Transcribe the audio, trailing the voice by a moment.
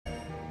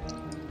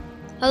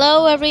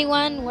Hello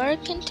everyone, we're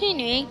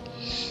continuing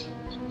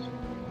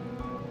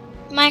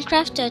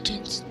Minecraft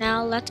Dungeons.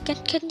 Now let's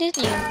get continued.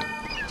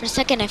 For a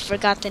second I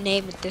forgot the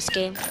name of this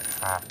game.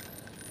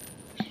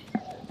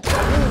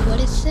 Oh,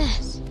 what is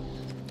this?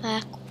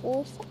 Black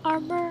wolf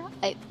armor?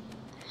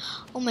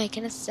 Oh my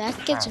goodness,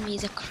 that gives me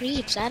the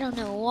creeps. I don't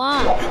know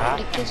why,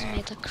 but it gives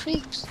me the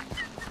creeps.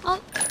 I'll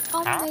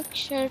make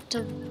sure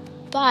to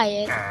buy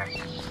it,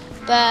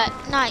 but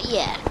not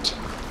yet.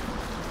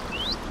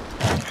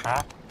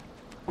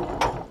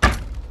 No,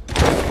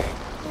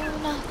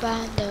 not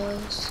buying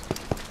those.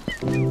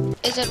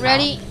 Is it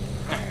ready?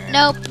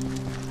 Nope.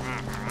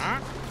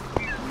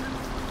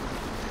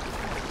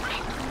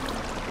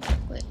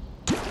 Wait.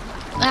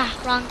 Ah,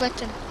 wrong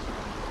button.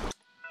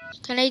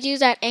 Can I do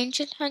that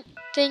ancient hunt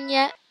thing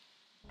yet?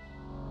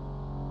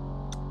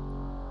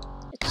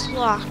 It's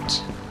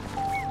locked.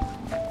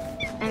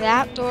 And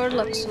that door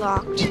looks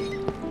locked.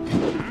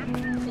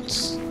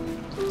 It's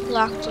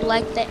locked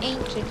like the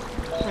ancient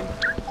hunt.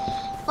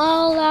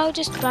 Well, I'll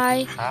just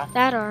buy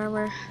that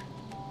armor.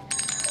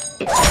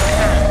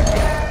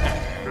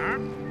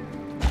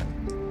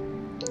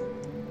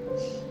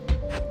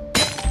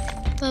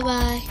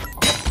 Bye-bye.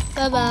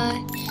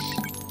 Bye-bye.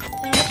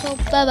 And also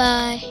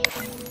bye-bye.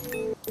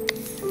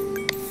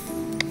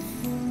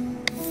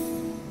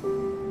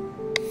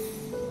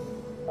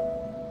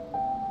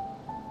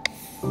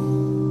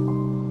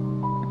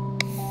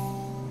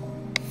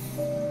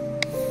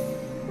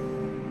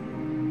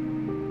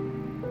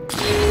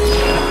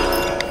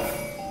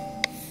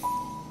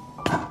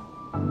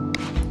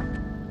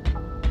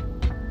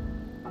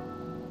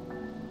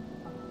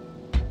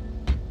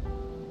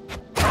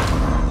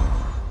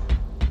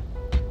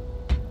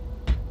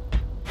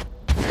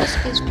 This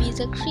gives me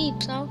the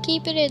creeps. I'll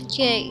keep it in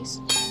case.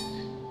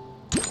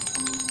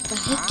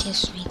 But it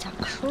gives me the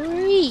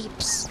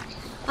creeps.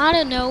 I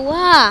don't know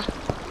why.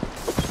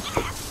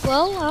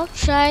 Well, I'll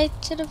try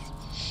to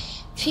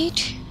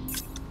defeat.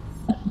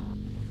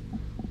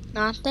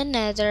 Not the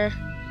nether.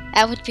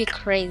 That would be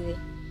crazy.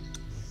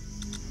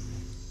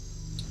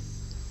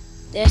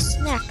 This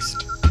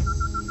next.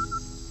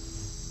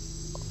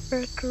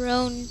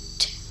 Overgrown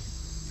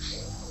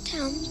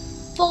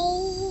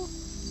temple.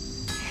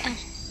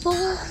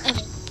 Bull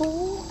and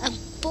bull and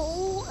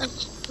bull and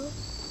bull.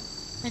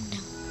 And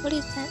now, what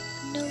is that?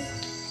 No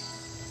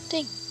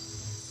thing.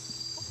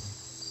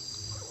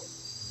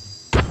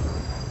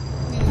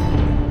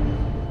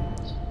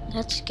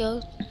 Let's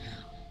go.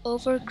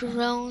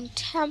 Overgrown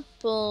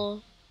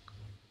temple.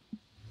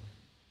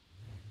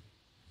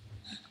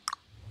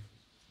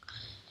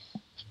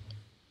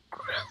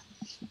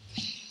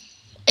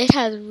 It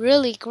has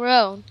really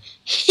grown.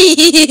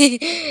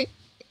 Get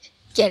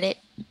it?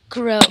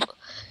 Grow.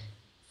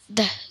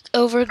 The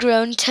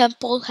overgrown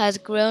temple has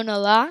grown a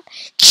lot.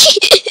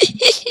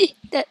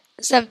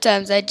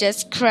 Sometimes I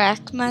just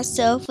crack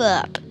myself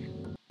up.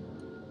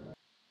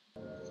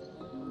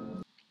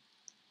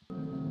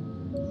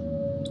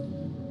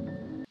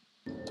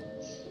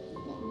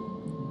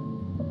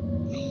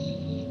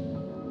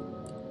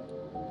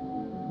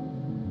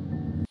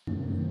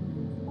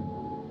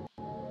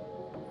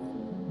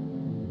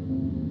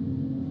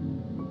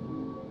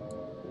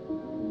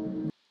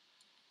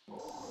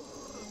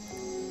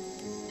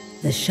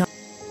 The shop.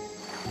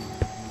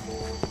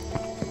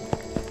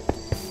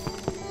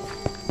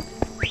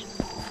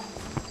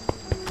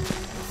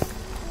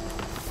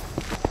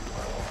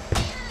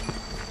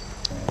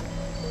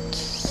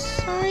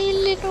 Sorry,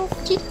 little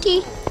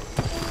kitty.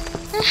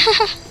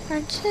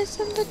 I'm just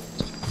a little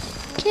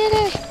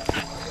kitty.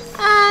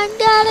 I'm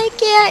gonna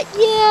get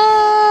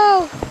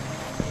you.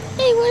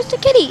 Hey, where's the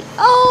kitty?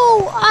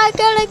 Oh, I'm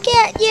gonna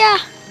get ya.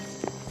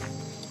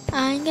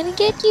 I'm gonna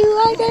get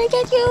you. I'm gonna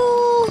get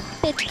you.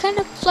 It's kind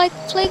of like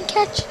playing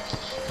catch.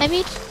 I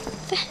mean,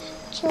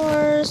 fetch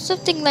or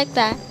something like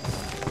that.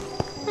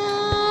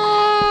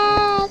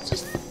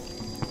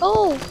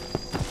 Oh,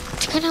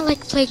 it's kind of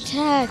like playing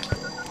tag.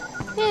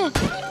 Yeah.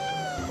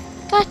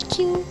 Got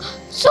you.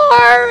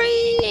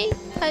 Sorry.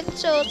 I'm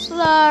so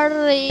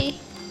sorry.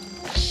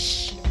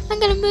 I'm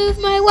gonna move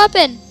my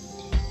weapon.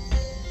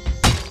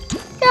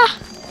 Yeah.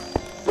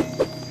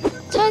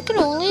 So I can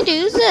only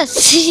do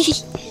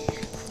this.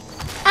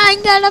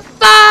 I'm gonna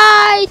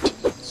fight.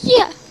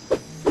 Yeah.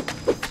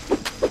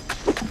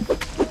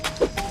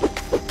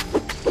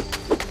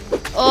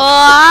 Oh,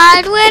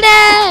 I'm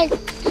winning.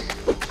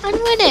 I'm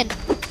winning.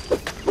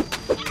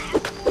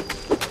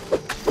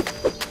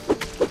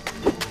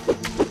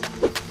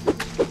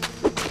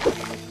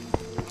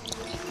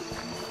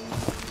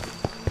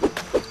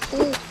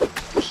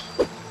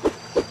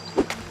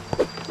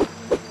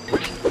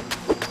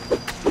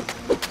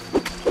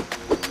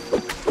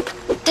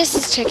 This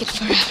is taking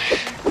forever.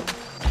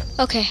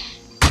 Okay.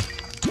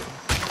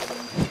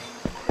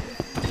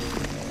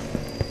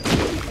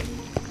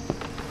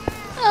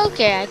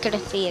 Okay, I could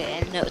defeat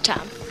it in no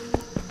time.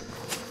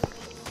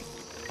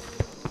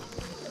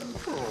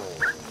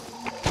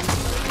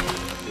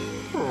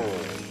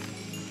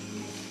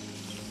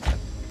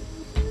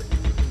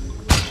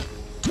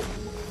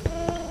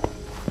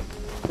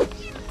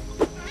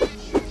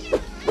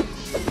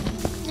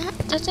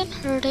 doesn't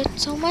hurt it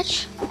so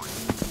much.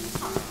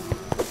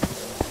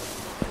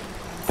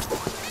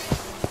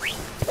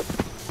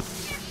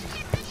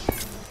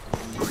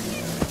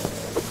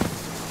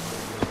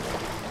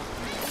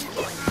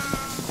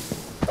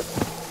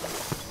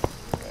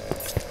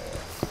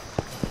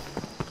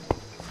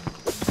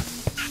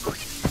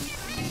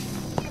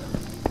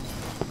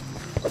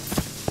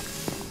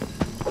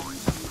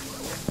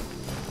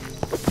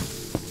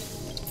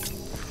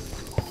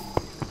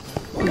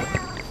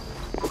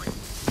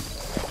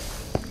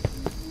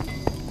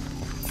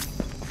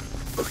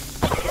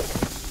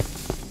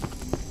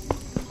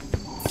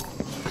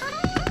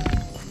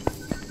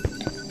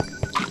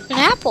 An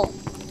apple.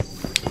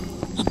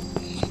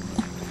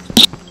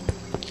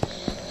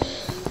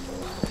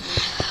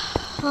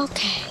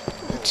 Okay,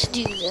 let's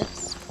do this.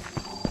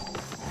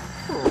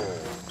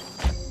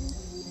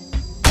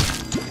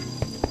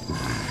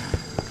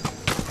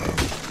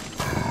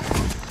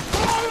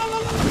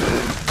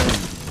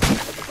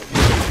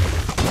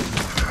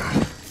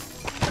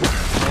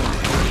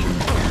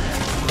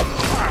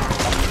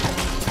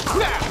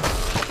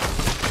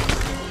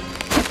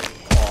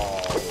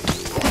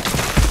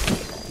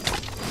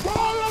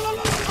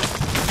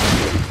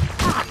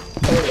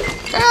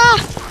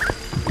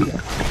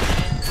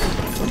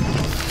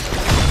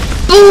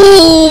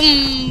 Boom!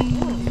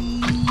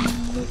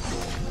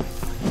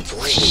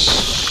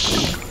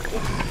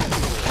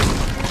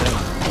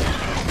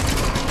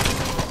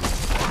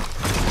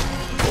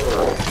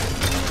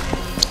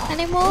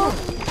 Any more?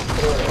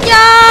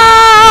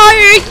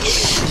 Yikes!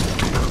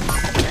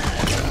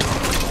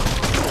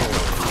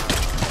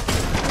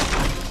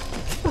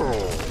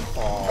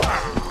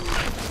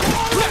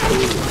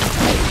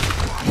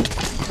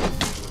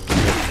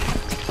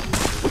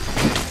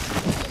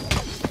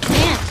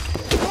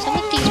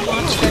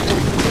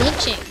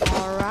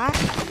 Alright.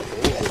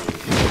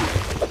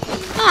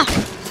 Ah,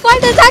 why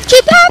does that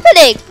keep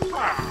happening?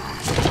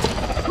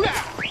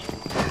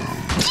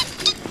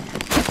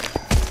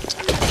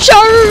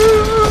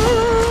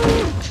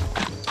 Charge!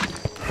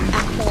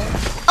 Apple.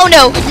 Oh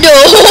no, no!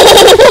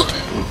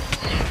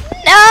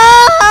 No!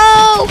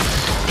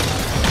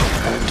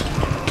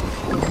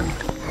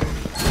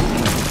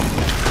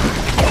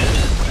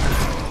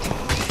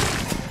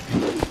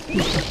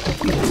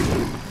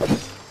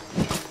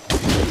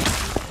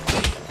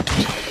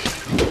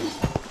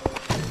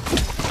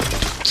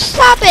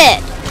 Stop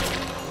it!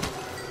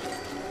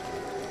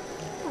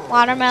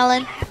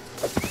 Watermelon.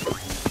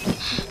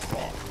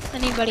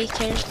 Anybody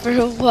cares for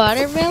a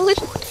watermelon?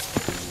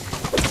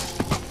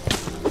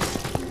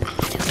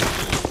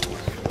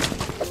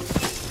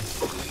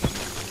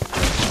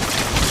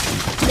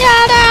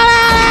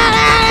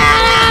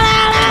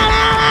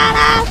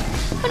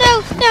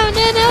 Oh,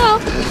 no.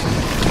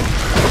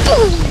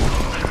 Boom.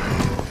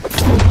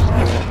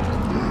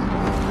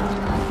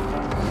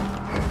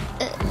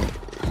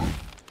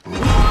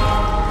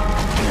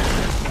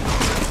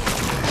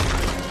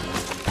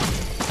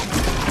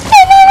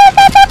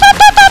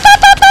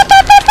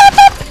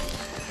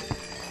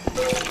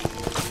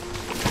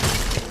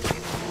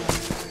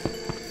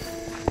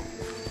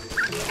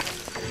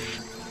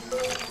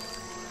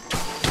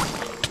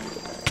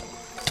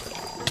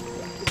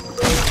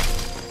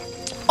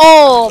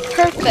 Oh,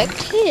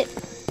 perfect hit.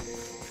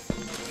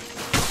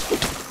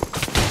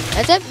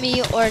 Is it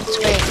me or it's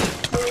raining?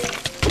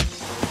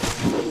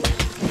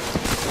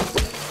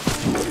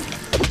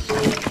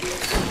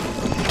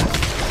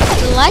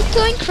 Is the light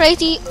going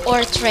crazy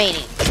or it's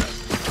raining?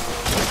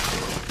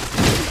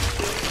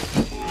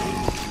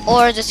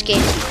 Or the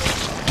skate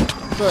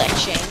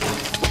glitching?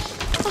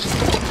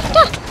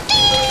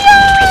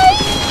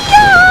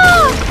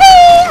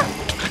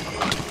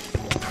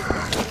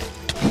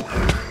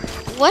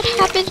 What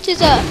happened to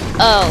the...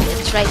 Oh,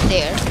 it's right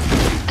there.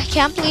 I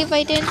can't believe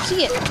I didn't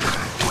see it.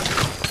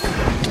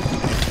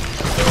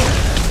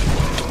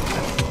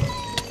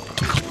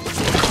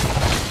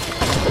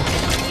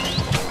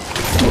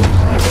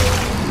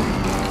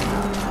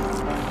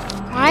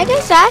 Why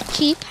does that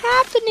keep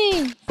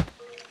happening?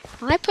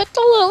 I put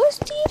the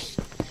lowest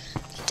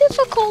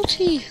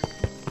difficulty.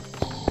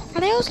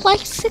 And I was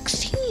like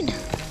 16.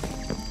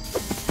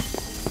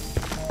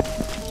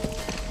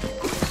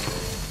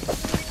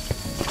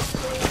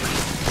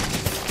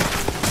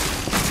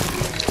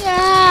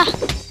 Yeah.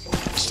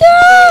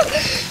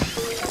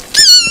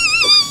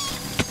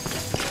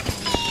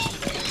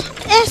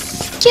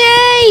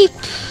 Escape.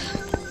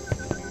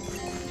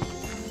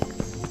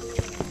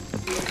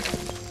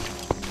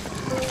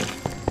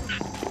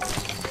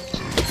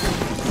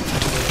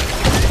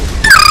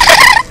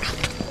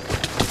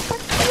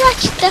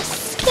 Watch the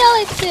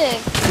skeleton.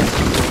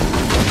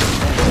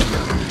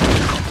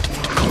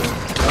 I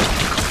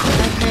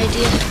have an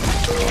idea.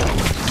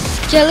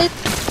 Skeleton.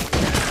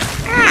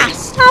 Ah,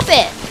 stop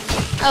it.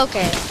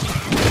 Okay,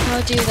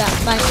 I'll do that.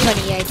 My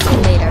funny idea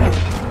later.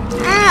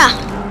 Ah!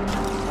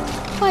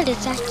 What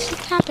is actually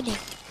happening?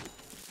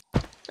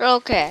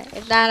 Okay,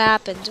 if that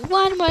happens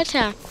one more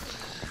time,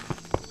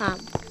 I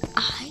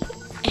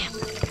am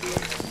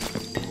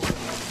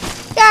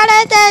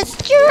gonna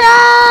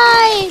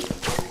destroy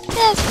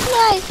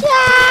place.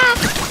 Yeah!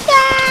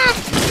 Yeah!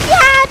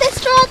 Yeah!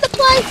 Destroy the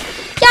place.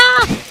 Yeah!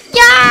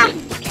 Yeah!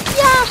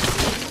 Yeah!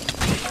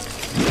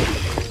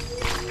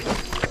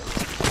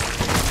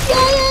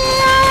 Yeah!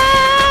 Yeah!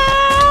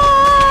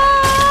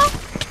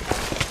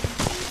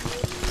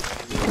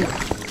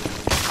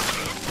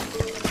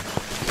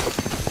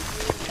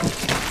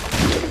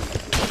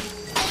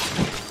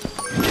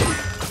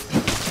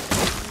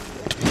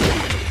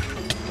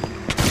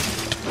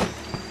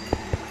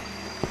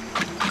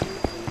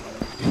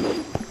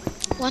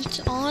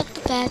 Once all of the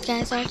bad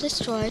guys are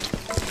destroyed,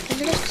 I'm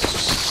gonna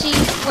see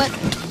what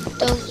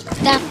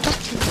that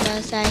button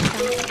does I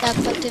found. That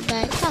button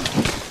I found.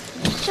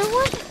 So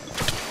what?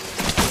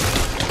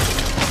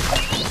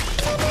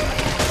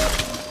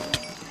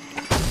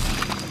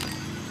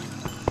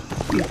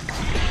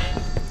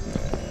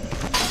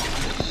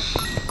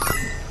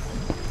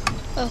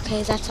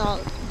 Okay, that's all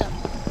done.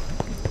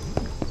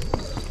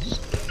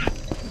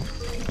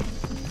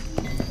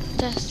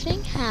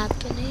 Nothing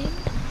happening.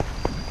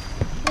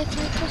 If I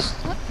just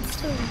stop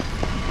through.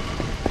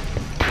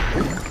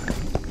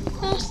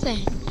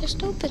 Nothing. Just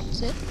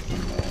opens it.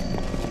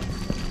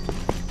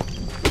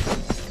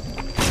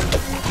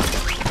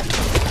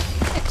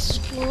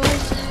 Explore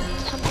the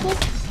temple.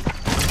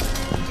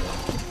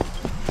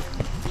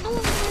 How am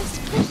I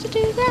supposed to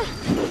do that?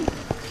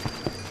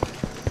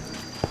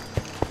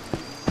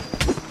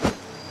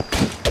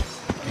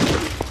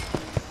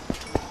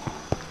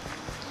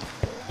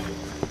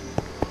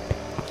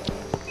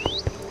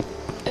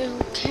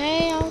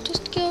 Okay, I'll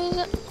just go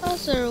the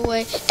other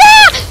way.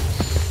 Ah!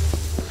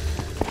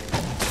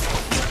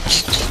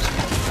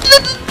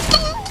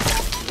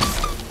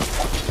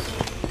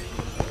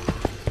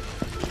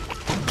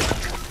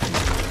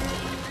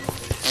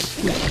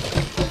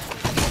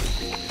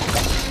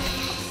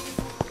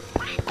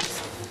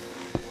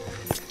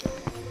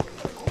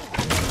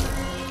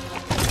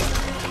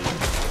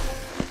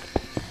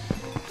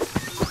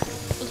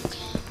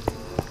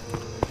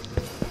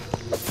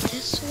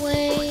 This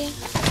way.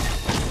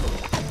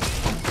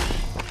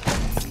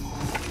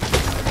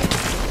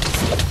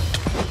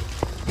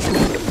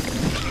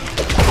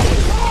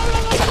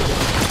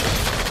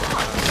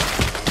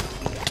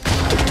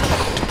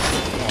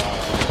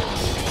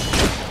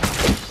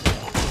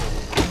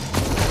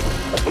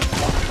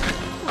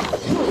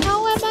 How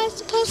am I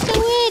supposed to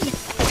win?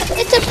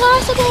 It's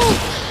impossible!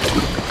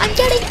 I'm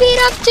getting beat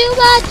up too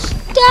much!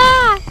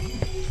 Ah!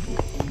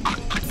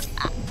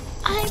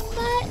 I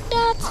might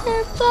not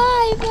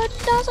survive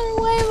another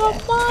wave of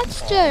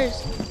monsters!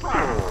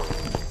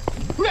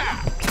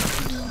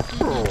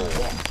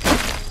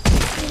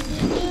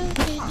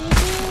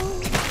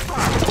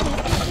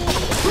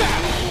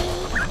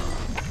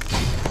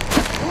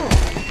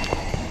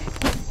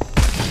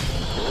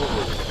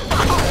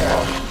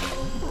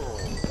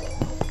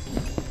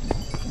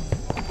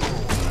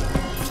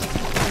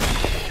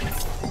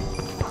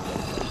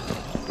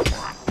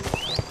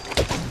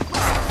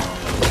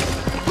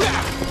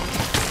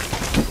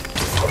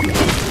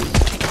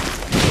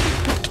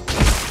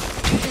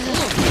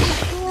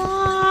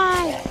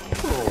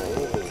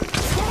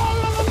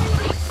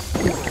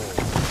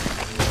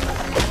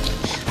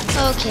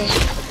 Okay,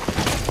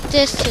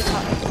 this is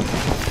hard.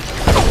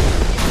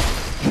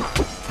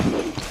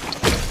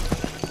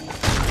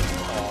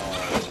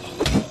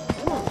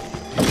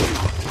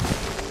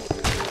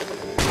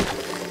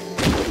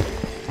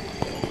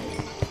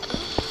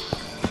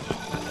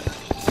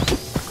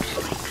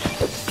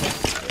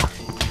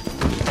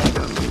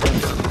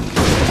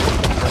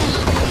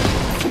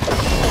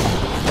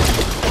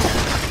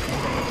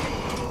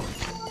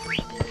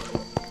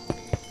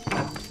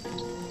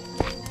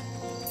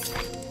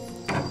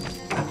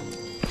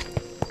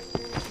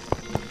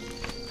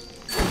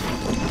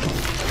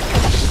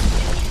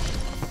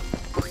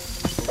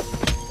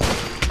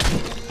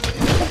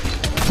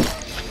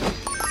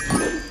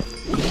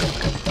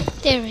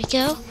 There we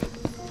go.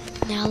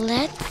 Now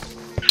let's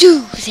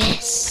do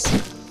this.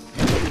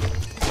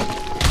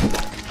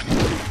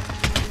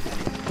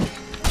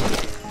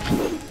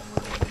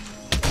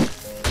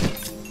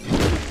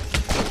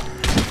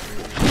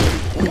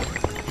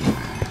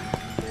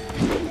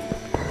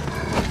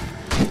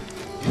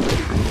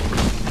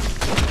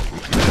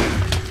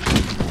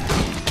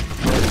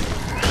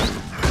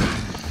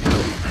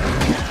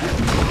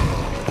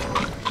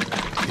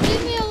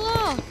 Leave me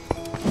alone.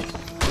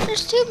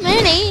 There's too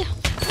many.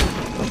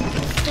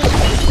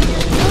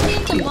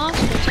 The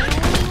monsters are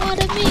only one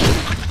of me.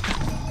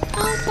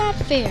 How's that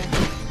fair?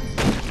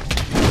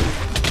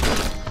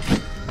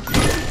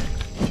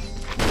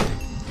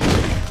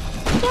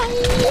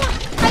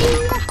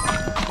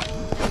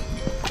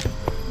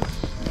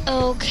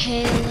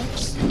 Okay,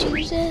 let's do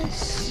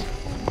this.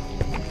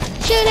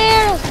 Shoot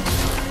arrows!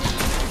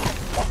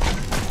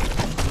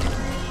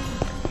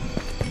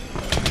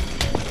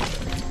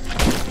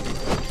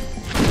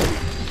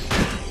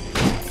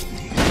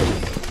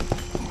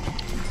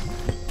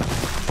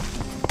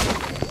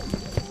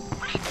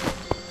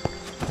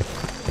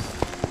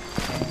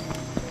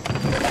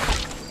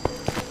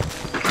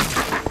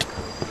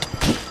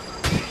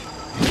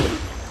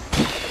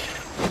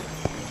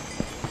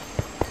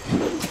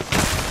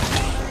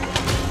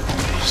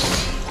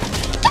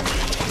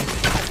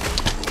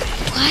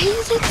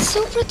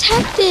 so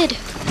protected?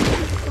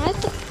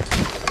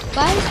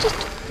 Why is just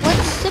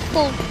one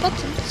simple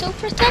button so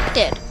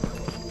protected?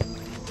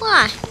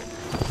 Why?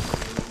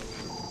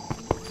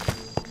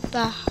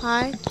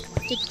 Behind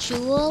the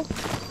jewel?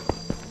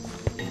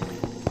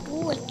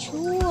 Ooh, a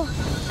jewel.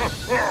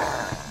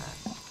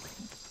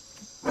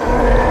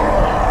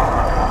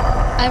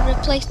 I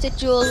replaced the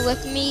jewel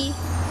with me.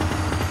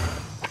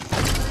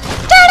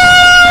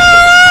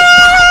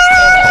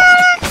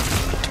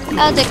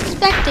 I was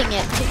expecting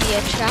it to be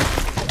a trap.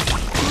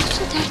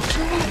 Also, that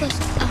jewel was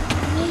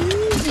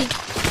amazing.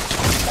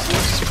 So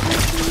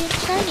sparkly and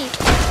shiny.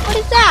 What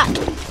is that?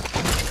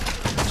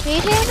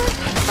 Trade hammer?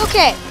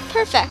 Okay,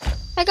 perfect.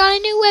 I got a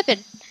new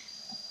weapon.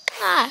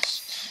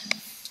 Gosh.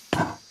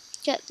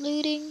 Get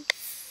looting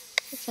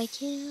if I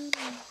can.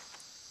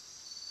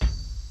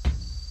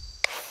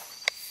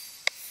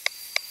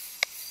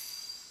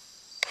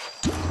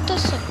 What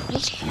does a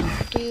great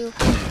hammer do?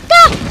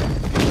 Ah!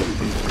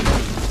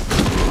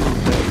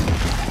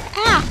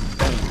 Ah!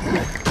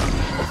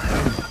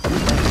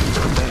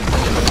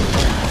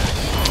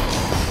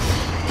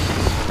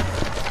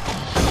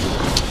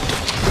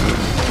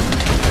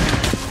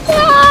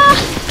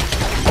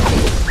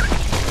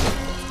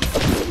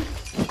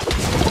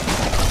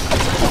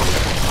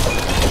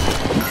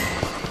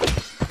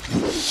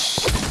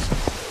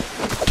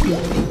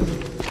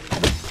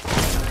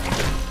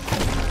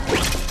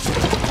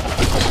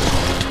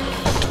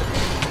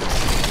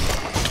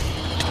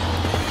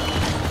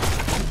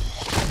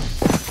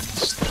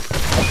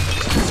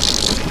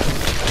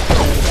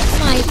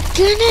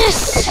 Goodness!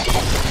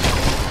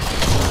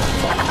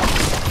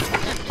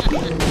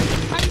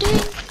 I'm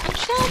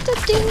trying to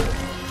do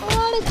a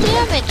lot of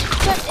damage,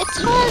 but it's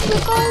hard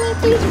with all of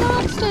these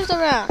monsters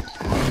around.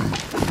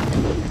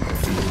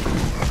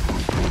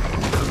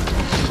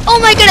 Oh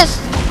my goodness!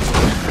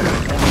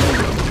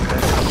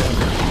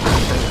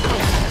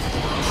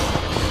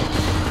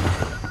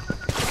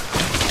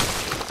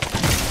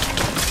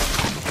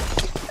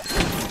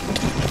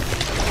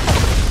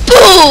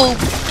 Boom!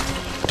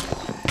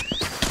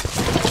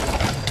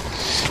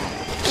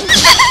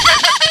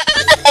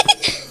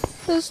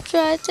 Just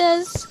tried to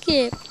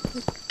escape,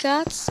 but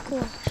got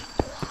squashed.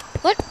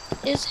 What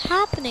is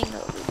happening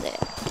over there?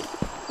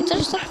 Is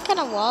there some kind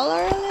of wall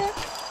over there?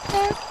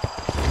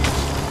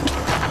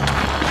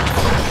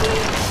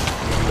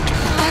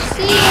 I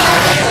see it.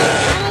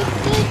 I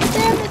did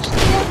damage to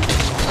it.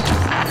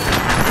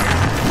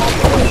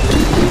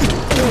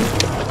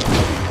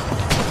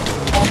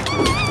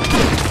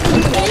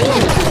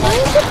 Man, why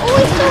is it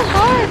always so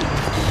hard?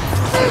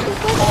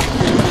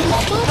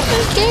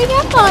 Monsters getting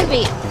up on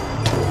me.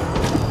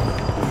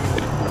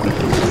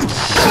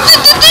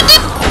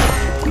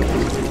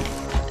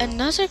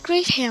 Another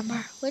great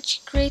hammer.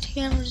 Which great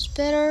hammer is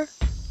better?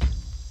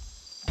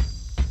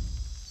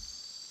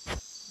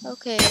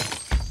 Okay,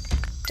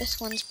 this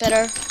one's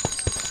better.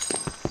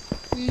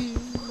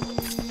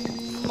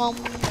 Mom.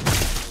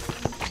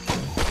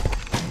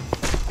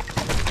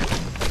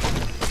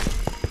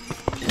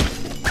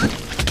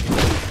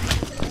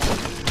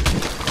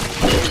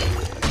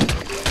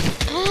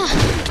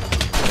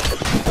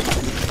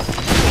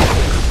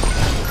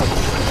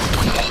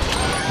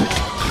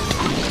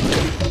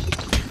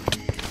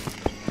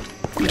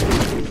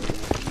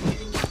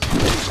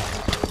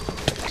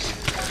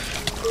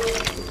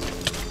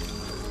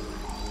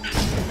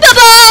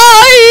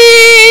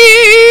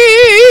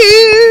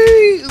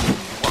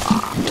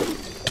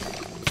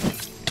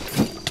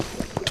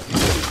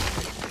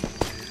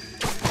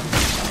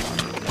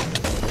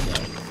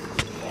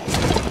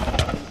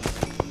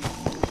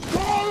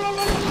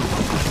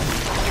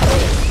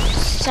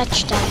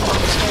 Such dumb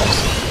monsters.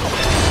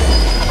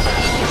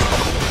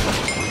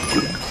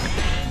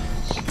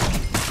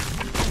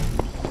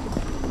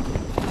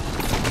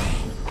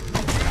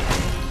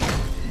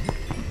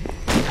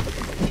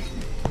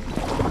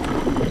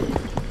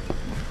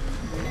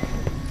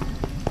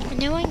 I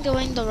know I'm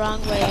going the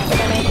wrong way,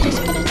 but I'm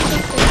just gonna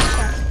take this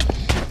shot.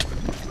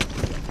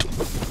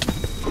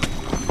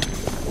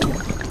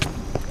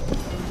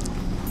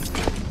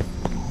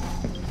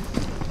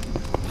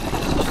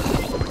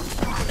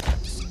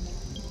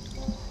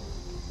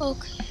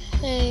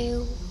 Okay,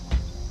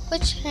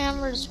 which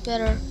hammer is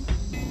better?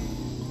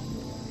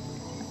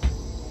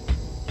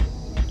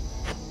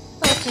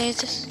 Okay,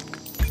 this.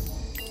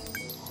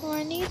 Do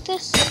I need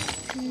this?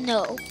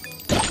 No.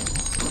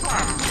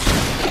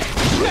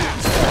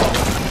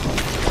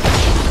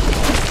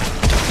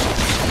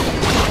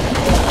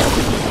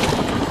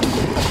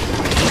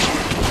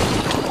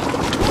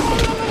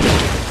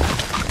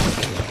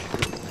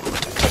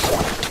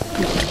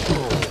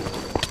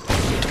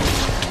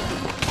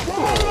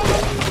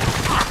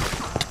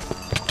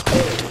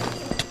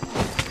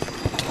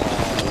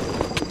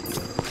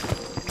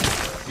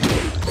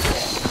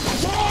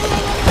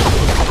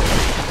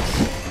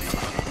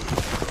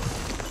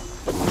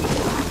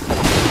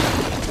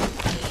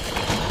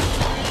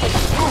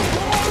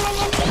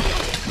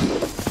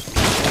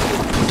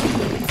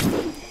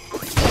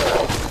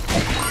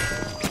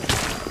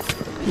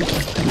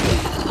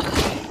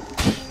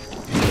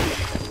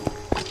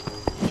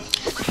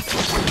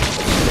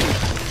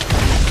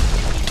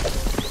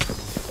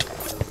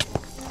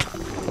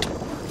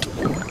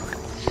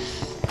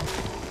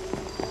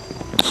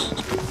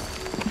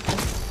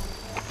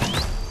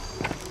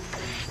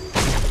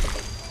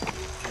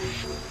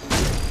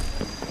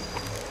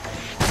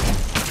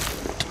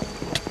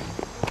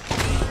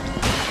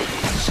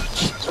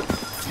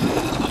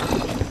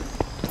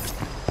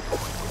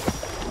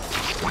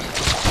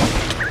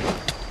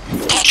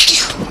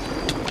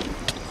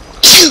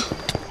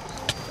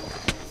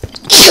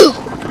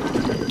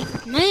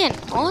 Man,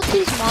 all of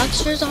these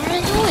monsters are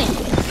annoying.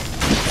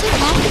 Does there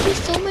have to be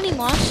so many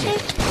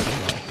monsters?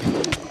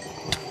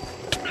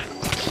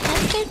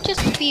 Can't there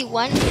just be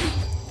one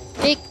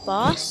big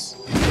boss?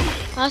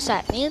 How's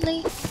that,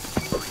 melee?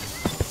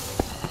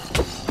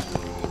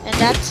 And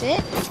that's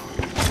it?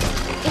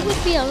 It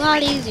would be a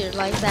lot easier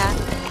like that.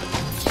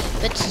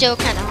 But still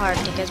kind of hard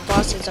because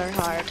bosses are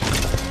hard.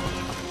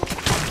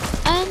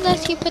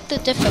 Unless you put the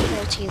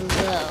difficulty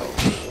low.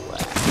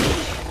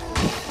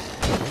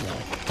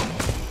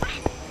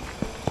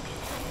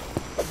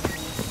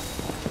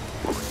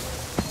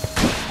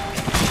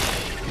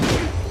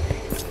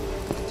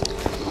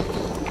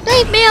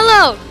 Leave me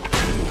alone!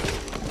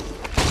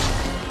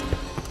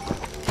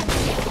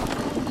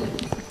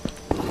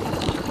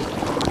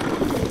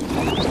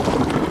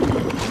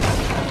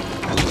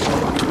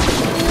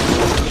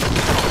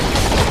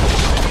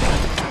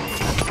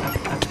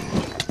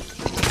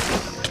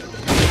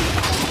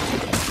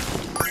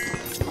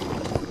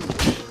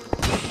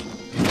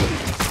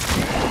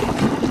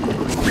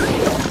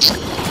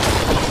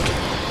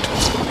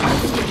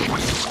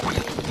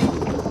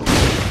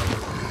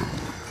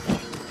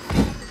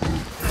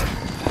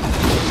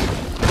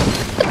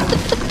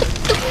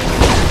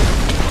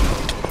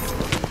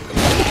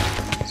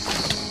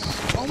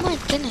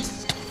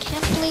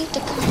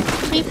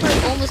 Creeper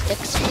almost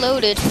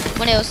exploded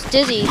when I was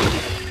dizzy.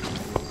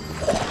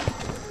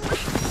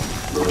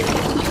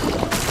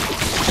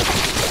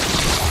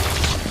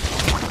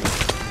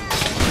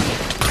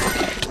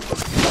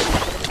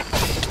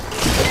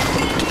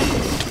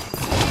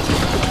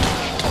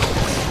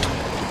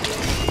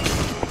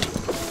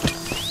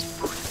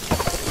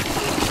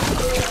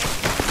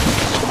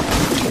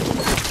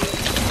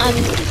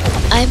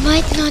 I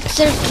might not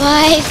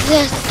survive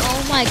this.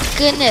 Oh my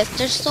goodness,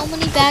 there's so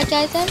many bad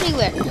guys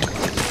everywhere.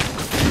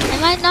 I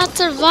might not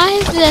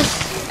survive this.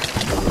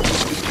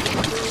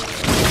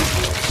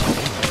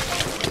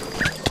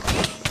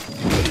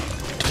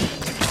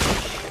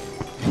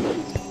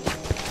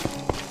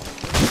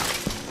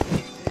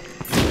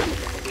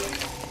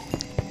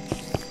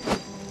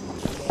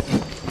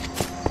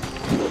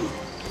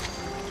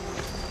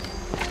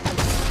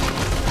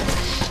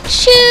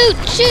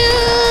 Shoot,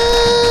 shoot!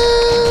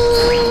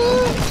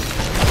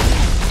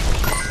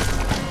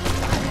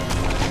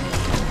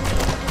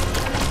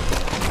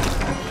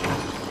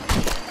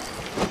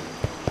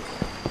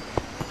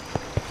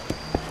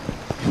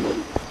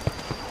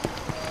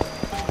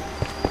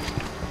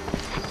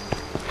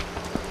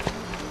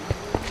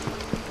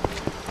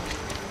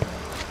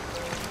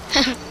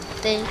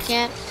 They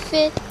can't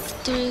fit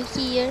through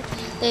here.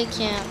 They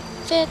can't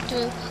fit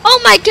through. Oh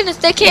my goodness,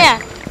 they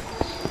can!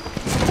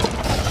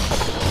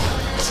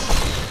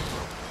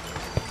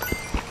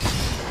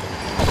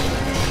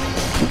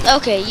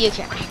 Okay, you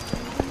can.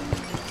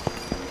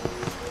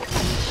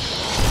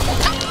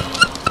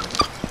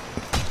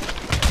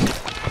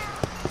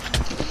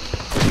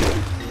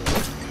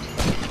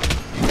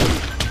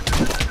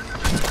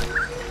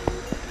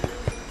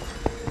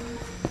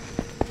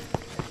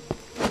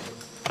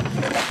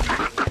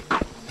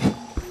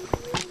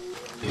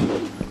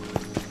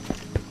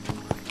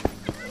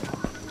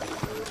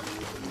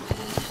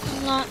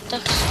 Not the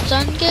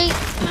stun gate.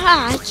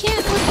 I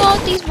can't with all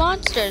these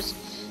monsters.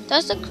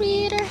 Does the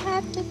creator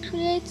have to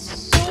create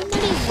so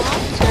many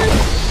monsters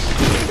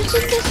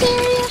in this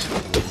area?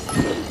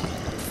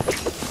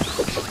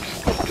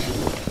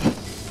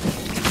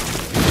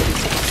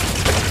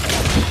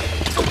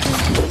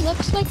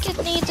 Looks like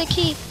it needs a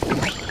key.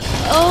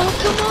 Oh,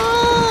 come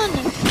on!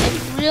 I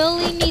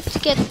really need to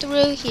get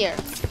through here.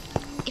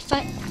 If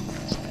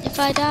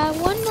I die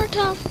one more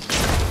time,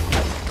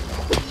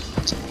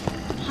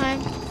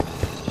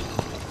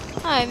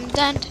 I'm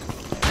done.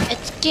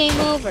 It's game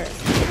over.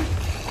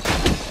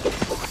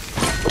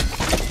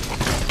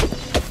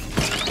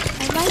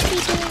 I might be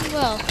doing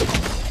well,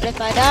 but if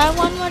I die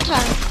one more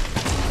time,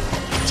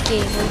 it's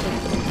game over.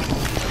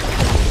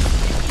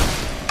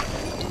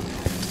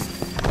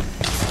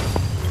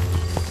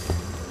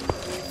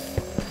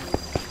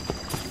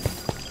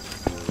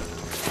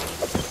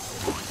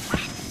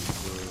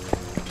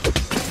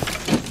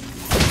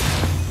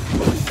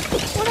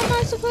 What am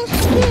I supposed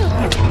to do?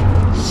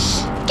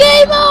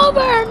 Game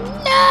over!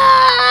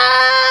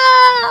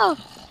 No!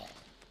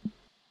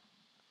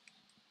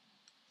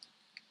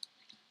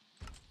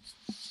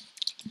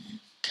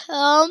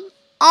 Come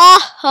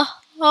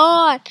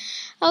on!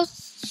 I was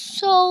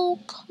so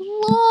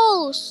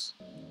close.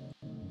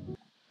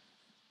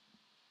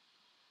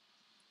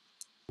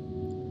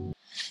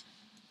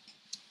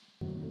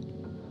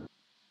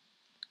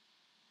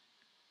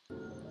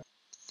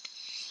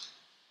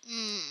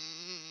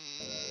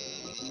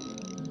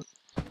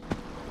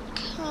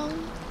 Come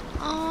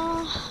on.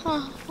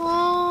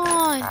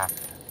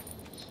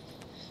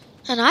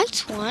 A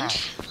nice one.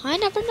 I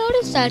never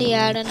noticed that he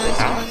had a nice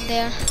one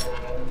there.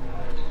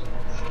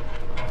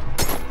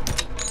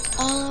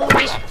 Oh,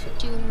 just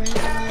do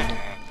random.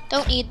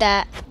 Don't need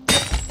that.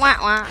 Wah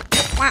wah.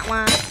 Wah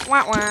wah.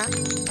 Wah wah.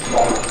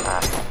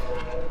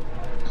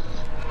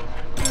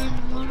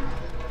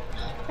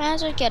 Might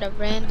as well get a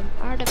random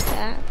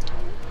artifact.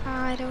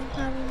 I don't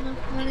have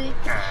enough money.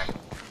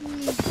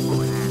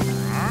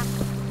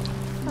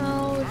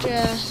 I'll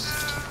just...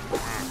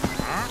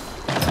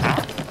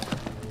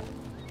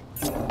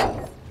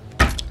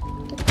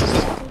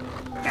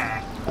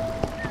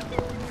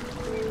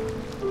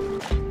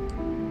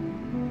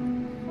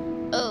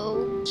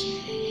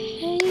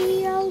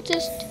 Okay, I'll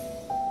just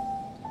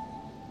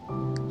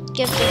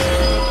give this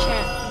an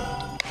enchantment.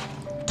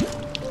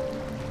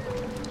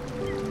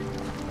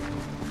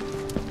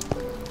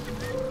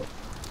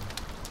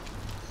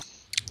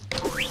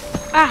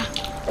 Ah,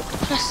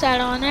 pressed that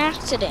on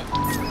accident.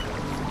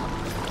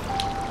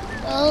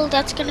 Well,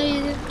 that's gonna be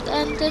the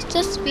end of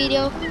this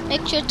video.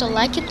 Make sure to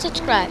like and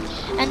subscribe.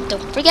 And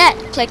don't forget,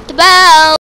 click the bell!